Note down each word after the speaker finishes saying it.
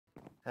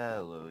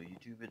Hello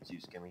YouTube, it's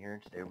ZeusGamer here,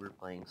 and today we're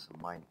playing some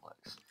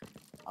Mineplex.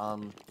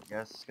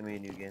 Yes, it's gonna be a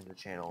new game to the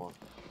channel.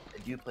 I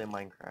do play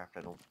Minecraft,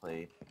 I don't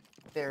play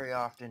very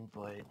often,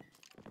 but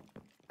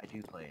I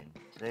do play, and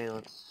today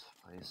let's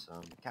play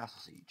some Castle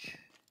Siege.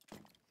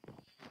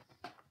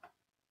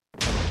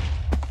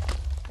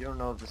 If you don't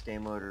know of this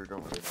game mode, or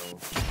don't really know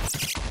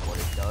what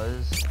it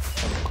does,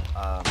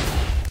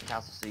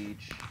 Castle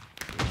Siege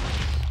is,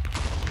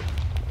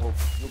 well,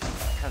 you'll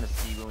kind of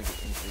see when we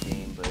get into the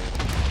game, but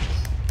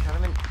it's kind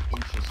of an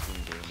interesting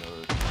game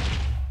mode.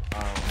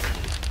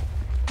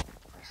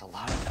 There's a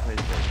lot of plays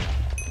right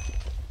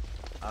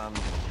now.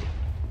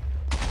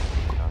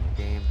 Get on the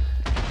game.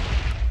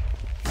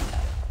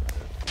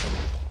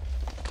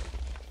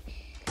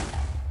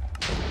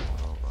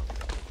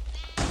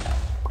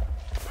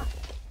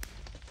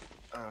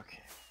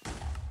 Okay.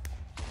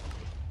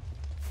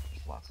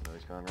 There's lots of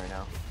noise going right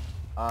now.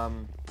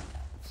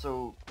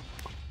 So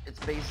it's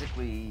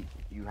basically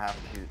you have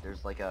to.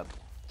 There's like a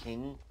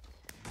king.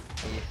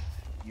 If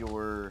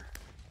you're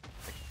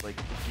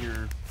if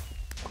you're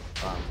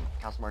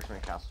Castle Marksman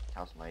and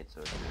Castle Knight,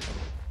 so if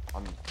you're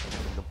on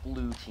the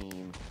blue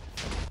team,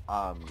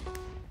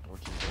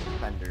 which is the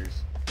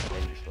defenders,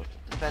 then you're supposed to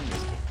defend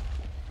this king.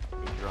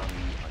 If you're on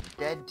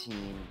the undead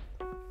team,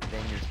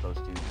 then you're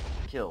supposed to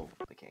kill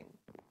the king.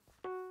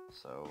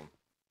 So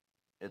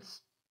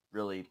it's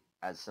really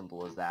as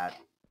simple as that.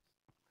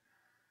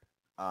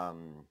 I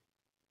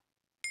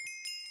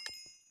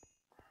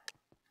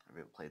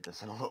haven't played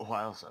this in a little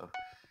while, so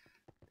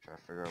try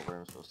to figure out where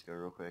I'm supposed to go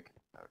real quick.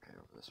 Okay,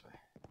 over this way.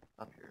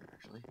 Up here,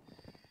 actually.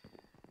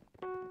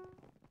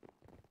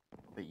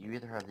 But you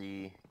either have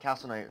the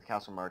Castle Knight or the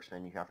Castle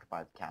Marksman. You have to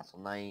buy the Castle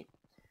Knight.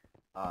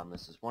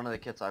 This is one of the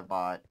kits I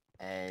bought,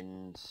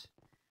 and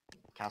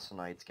Castle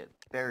Knights get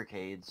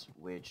barricades,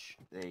 which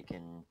they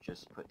can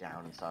just put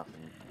down and stuff,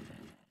 and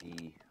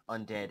the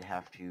undead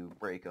have to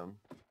break them.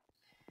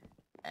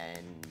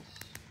 And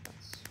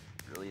that's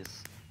really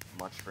as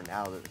much for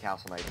now that the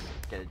Castle Knights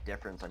get a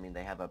difference. I mean,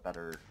 they have a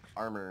better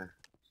armor,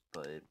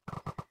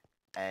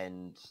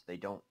 and they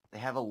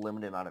have a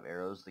limited amount of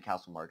arrows. The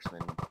Castle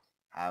Marksmen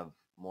have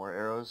more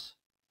arrows,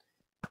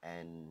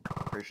 and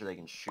I'm pretty sure they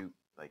can shoot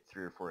like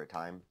 3 or 4 at a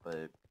time,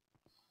 but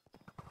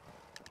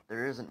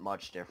there isn't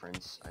much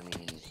difference. I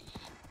mean,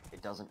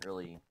 it doesn't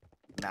really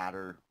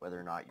matter whether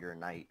or not you're a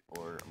knight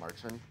or a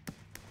marksman.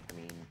 I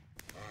mean,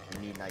 you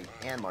need knight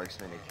and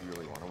marksman if you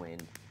really want to win,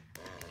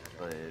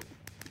 but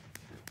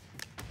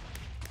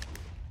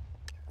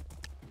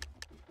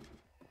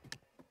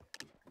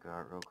go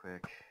out real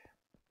quick.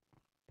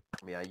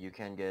 Yeah, you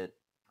can get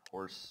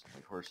horses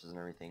and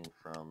everything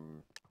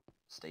from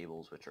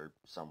stables, which are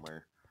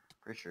somewhere.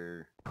 Pretty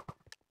sure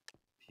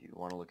if you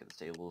want to look at the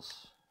stables,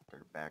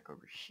 they're back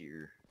over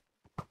here.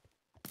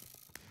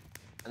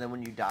 And then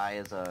when you die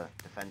as a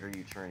defender,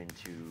 you turn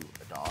into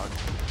a dog.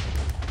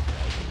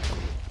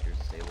 Here's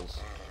the stables.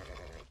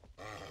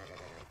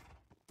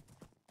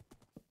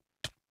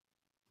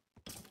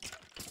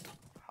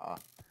 Ha.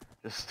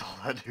 Just stole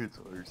that dude's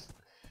horse.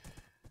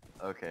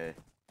 Okay.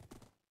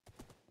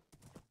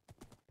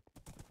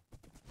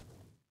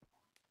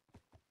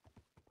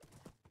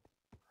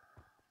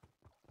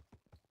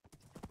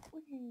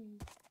 Whee.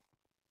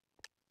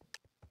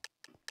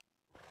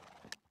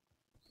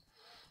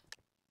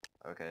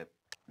 Okay.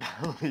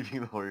 Leaving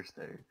the horse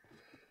there.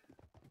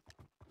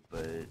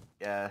 But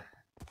yeah,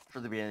 for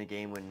the beginning of the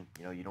game, when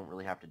you don't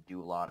really have to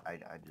do a lot, I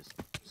just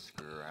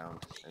screw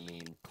around. I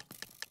mean,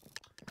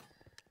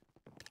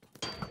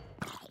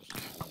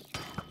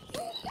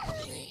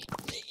 as you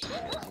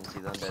can see,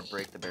 the undead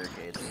break the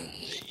barricades, and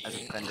as a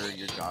defender,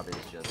 your job is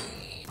just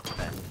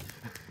defend.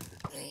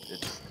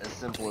 It's as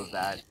simple as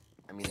that.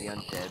 I mean, the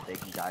undead, they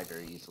can die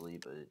very easily,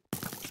 but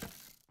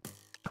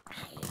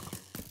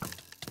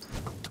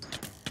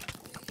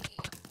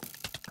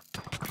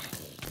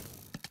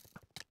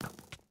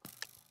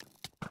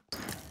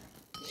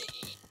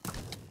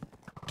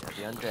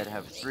the undead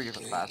have 3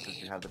 different classes.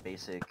 You have the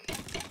basic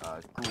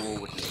ghoul,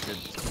 which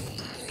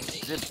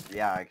is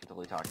yeah, I can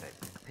totally talk today.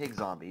 Pig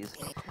zombies.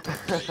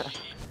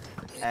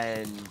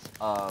 And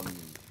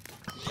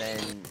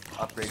then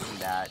upgrade from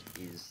that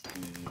is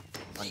the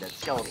undead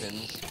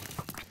skeletons,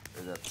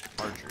 or the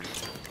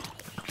archers.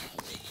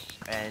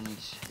 And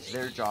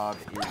their job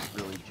is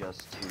really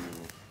just to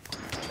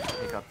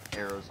pick up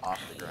arrows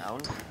off the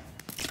ground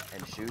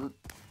and shoot.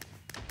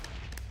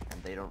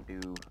 And they don't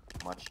do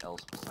much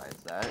else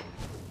besides that.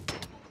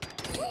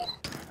 Okay,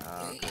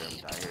 I'm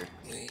gonna die here.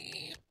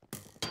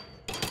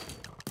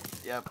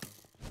 Yep,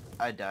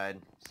 I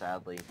died,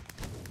 sadly.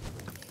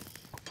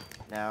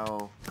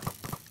 Now,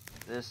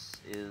 this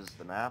is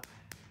the map.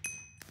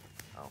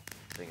 Oh,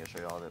 I think I'll show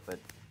you all of it, but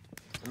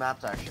the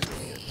map's actually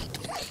really good.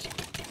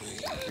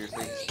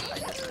 Seriously, I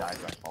just died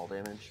by fall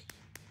damage.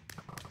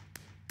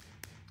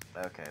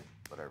 Okay,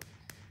 whatever.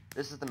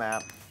 This is the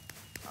map.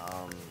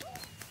 How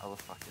the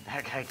fuck did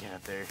that guy get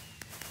up there?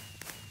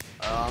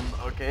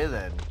 Okay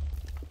then.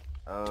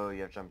 Oh,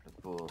 you have to jump into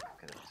the pool.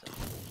 Okay, that makes sense.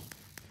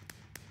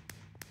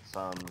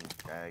 Some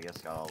guy, I guess,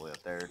 got all the way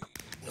up there.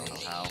 Don't know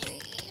how.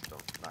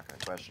 Not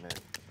question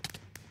it,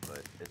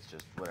 but it's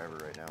just whatever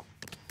right now.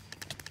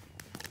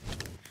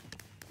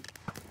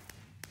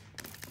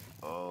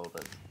 Oh,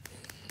 that's...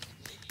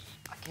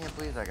 I can't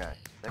believe that guy.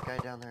 That guy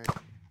down there.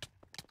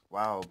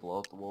 Wow, blow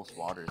up the wolf's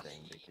water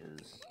thing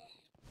because...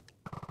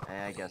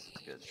 I guess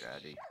it's a good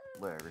strategy.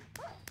 Whatever.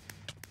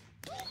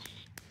 I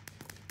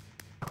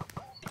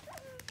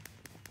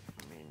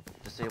mean,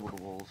 disable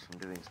the wolves from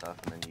doing stuff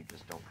and then you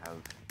just don't have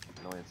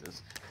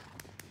annoyances.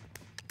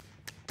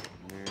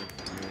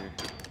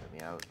 Let me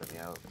out, let me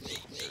out.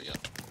 There we go.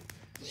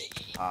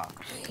 Ah.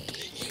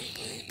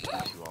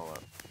 Beat you all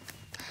up.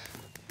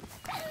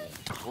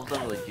 Wolves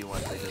don't really do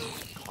much, they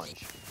just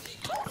punch.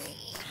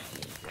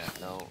 Yeah,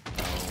 no,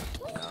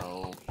 no,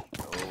 no.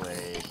 Go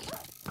away.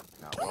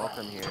 Not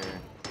welcome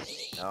here.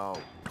 No.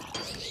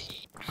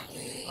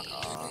 Fuck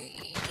off.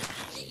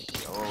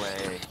 Go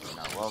away.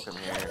 Not welcome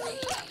here.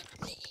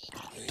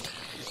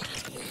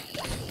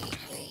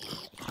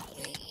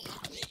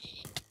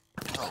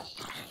 Oh.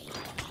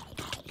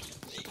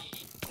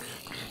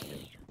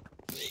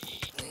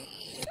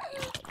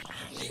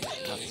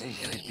 Not saying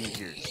you could be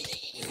here.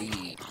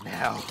 Leave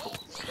now.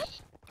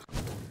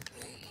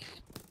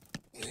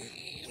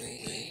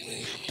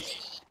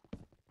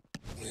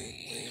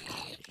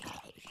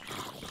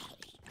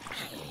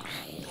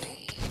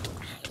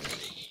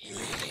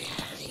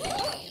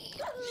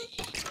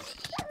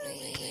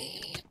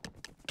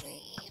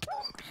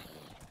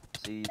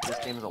 See, this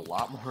game is a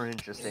lot more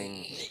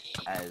interesting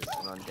as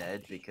an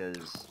undead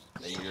because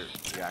then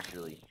you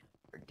actually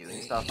are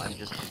doing stuff. I'm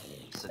just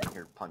sitting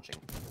here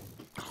punching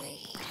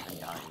and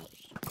dying.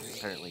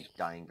 Apparently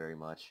dying very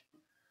much.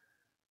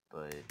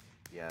 But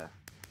yeah,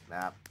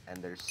 map, and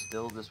there's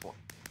still this one.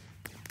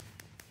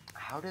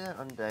 How did that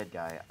undead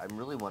guy? I'm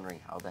really wondering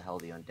how the hell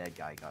the undead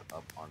guy got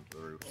up onto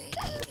the roof.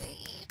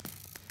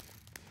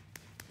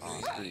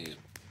 Oh, screw you.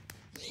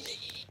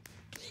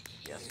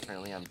 Yes,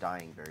 apparently I'm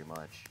dying very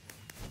much.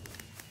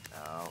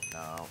 No,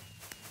 no.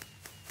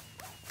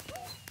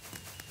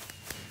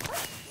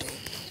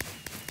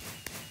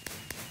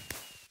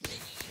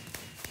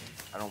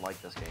 I don't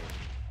like this game.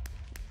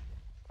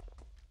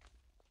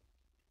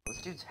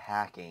 This dude's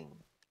hacking.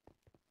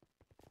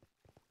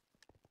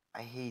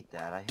 I hate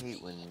that. I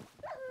hate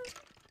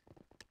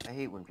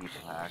when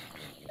people hack.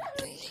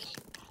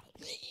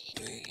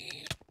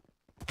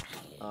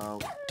 Oh,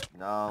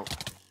 no.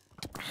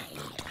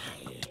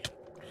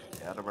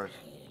 Get out of our...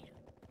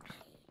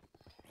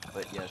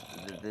 But yes,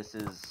 this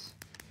is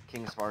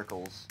King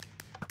Sparkles,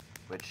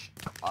 which,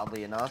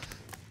 oddly enough,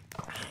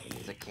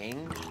 is a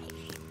king,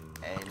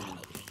 and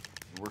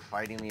we're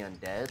fighting the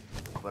undead,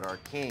 but our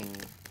king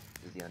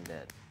is the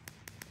undead.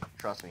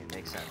 Trust me, it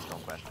makes sense,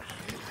 don't question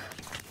it.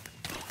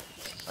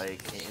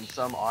 Like, in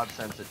some odd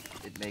sense,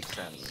 it makes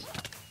sense.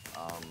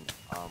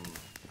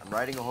 I'm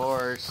riding a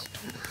horse,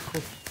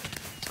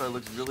 so it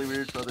looks really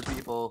weird to other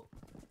people.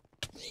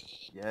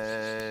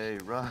 Yay,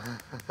 run!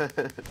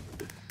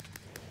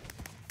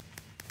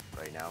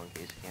 Right now, in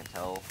case you can't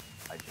tell,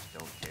 I just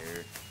don't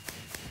care.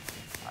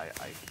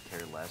 I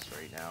care less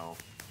right now.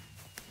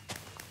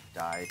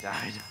 Die,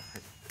 die,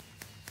 die.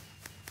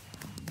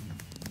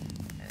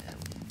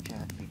 And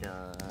chat be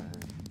done.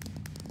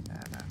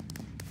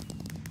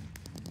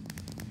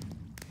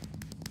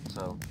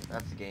 So,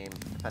 that's the game.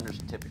 Defenders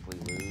typically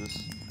lose.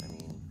 I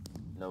mean,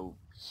 no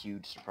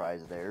huge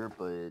surprise there,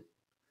 but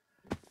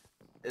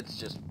it's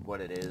just what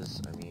it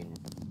is. I mean,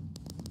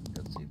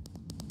 let's see.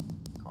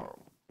 Carl.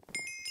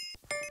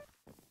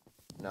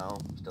 No,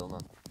 still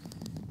not.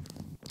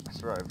 I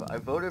swear, I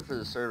voted for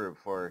the server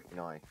before, you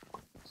know, I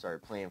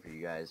started playing for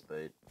you guys,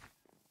 but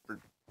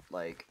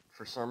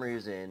for some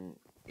reason,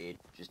 it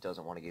just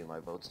doesn't want to give my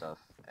vote stuff,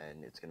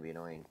 and it's gonna be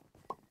annoying.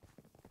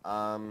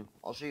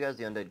 I'll show you guys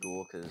the Undead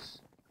Ghoul,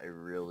 because I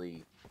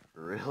really,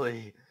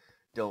 really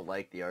don't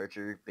like the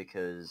Archer,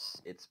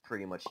 because it's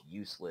pretty much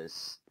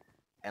useless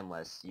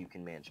unless you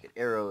can manage to get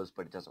arrows,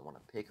 but it doesn't want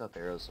to pick up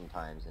arrows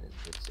sometimes, and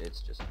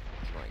it's just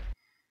annoying.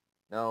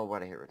 No,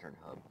 why'd I hit return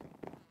hub?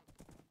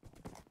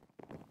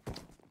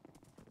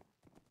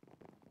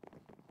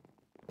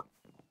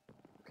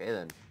 Okay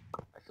then,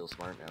 I feel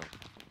smart now.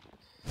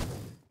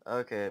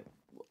 Okay,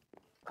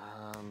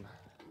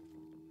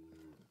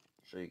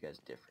 show you guys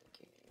a different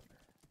game.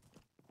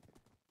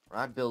 We're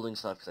not building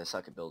stuff because I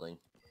suck at building.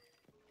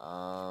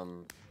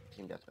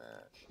 Team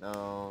deathmatch,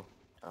 no.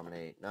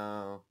 Dominate,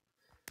 no.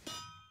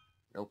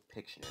 No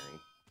Pictionary.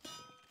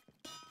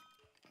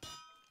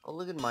 Oh,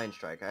 look at Mind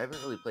Strike. I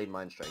haven't really played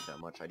Mind Strike that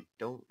much. I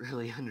don't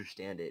really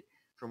understand it.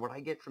 From what I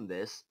get from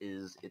this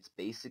is it's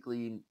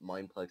basically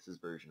Mindplex's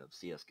version of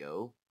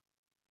CSGO.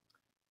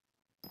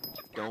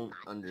 Don't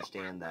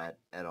understand that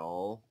at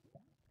all.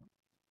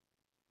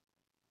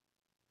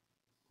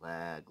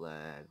 Lag,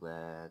 lag,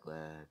 lag,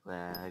 lag,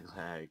 lag,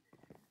 lag.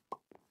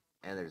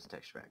 And there's a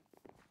texture pack.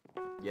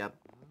 Yep.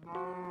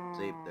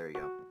 See, there you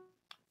go.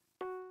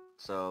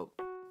 So,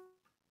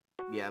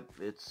 yep,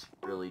 it's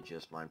really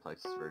just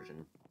Mindplex's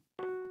version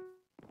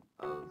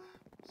of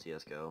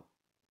CSGO.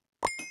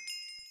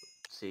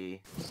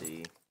 See,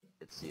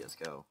 it's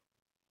CSGO.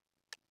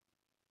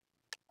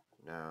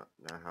 Now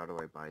how do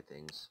I buy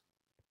things?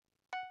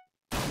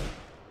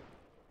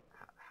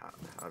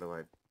 How do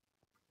I...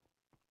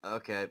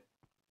 Okay.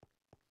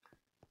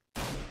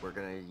 We're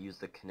gonna use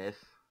the kniff.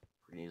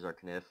 We're gonna use our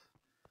kniff.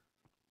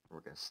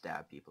 We're gonna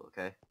stab people,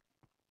 okay?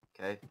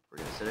 Okay? We're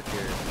gonna sit up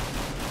here.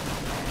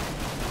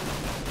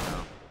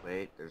 No,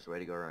 wait, there's a way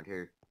to go around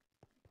here.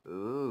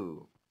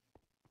 Ooh.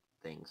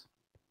 Things.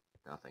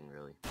 Nothing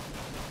really.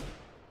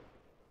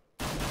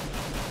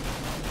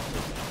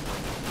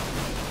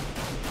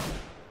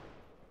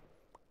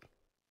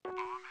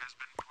 Bomb has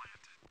been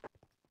planted.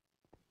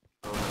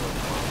 Oh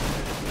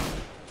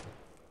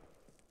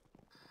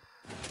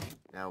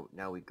no.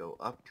 Now we go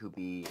up to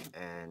B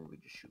and we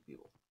just shoot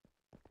people.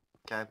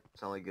 Okay,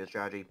 sound like a good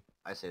strategy?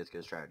 I say it's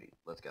good strategy.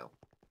 Let's go.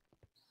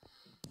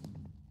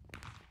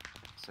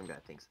 Some guy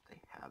thinks that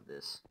they have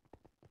this.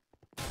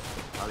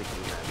 Probably do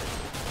have it.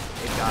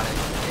 They've got it.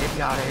 They've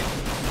got it.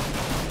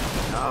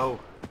 No.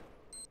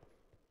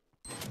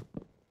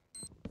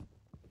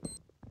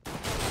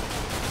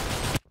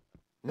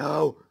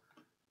 No.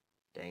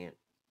 Dang it.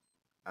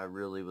 I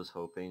really was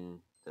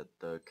hoping that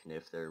the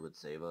Kniff there would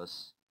save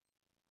us.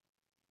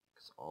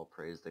 Because all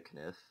praise the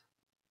Kniff.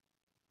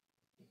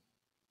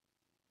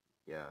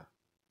 Yeah.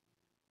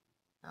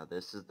 Now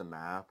this is the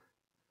map.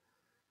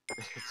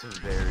 It's a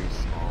very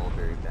small,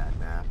 very bad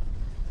map.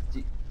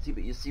 See,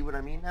 but you see what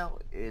I mean now?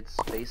 It's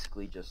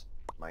basically just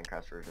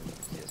Minecraft's version of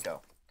CSGO.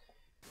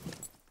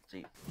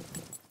 See.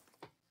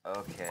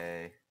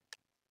 Okay.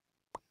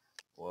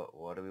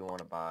 What do we want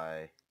to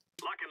buy?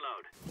 Lock and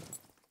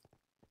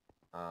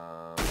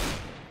load.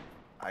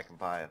 I can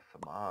buy a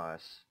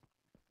FAMAS.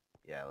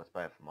 Yeah, let's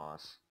buy a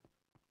FAMAS.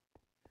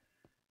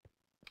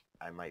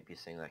 I might be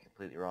saying that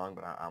completely wrong,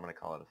 but I'm gonna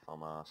call it a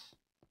FAMAS.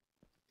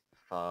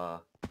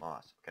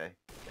 FAMAS, okay?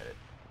 Get it.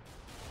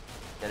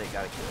 Get it,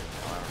 gotta kill it.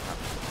 No, I don't have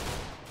to.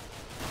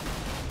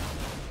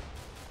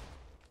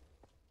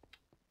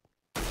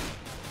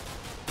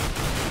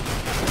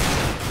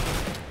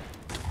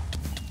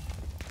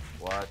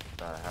 What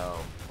the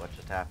hell? What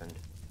just happened?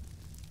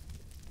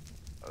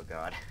 Oh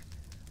god.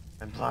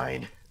 I'm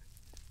blind.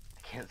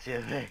 I can't see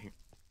a thing.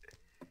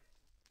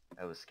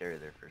 That was scary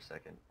there for a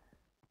second.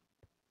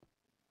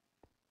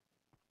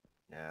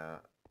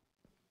 Now...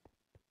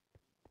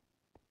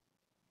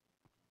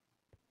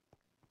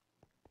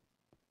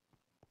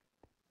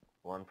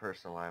 one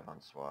person alive on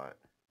SWAT.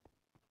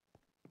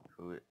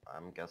 Who...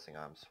 I'm guessing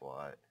I'm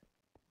SWAT.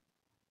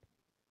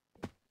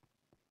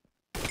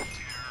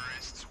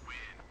 Terrorists win.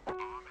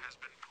 Bomb has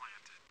been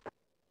planted.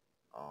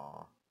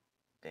 Aw.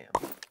 Damn.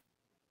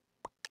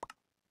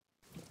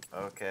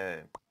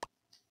 Okay.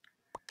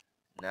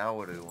 Now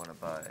what do we want to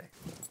buy?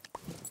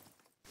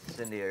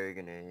 Incendiary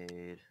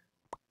grenade.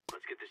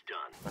 Let's get this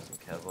done. Buy some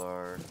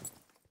Kevlar.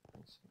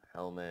 And some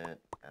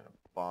helmet. And a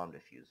bomb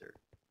diffuser.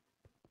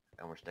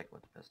 And we're sticking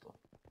with the pistol.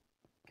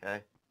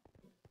 Okay?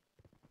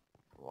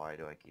 Why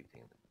do I keep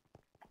thinking that?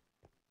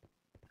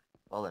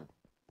 Well then.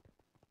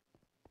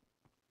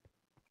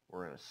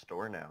 We're in a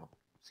store now.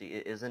 See,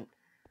 it isn't...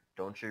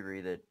 Don't you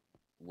agree that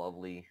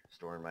lovely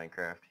store in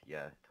Minecraft?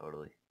 Yeah,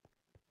 totally.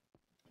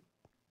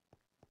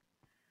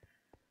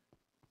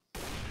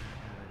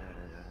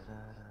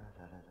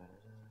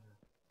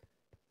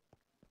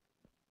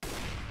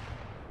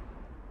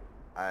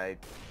 I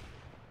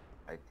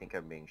think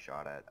I'm being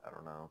shot at. I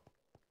don't know.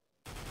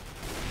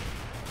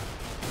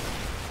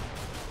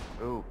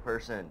 Ooh,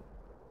 person.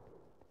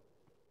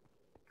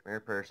 Come here,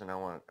 person. I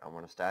want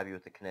to stab you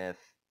with the kniff.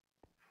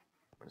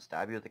 I'm gonna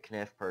stab you with the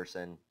kniff,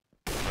 person.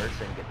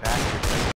 Person, get back here.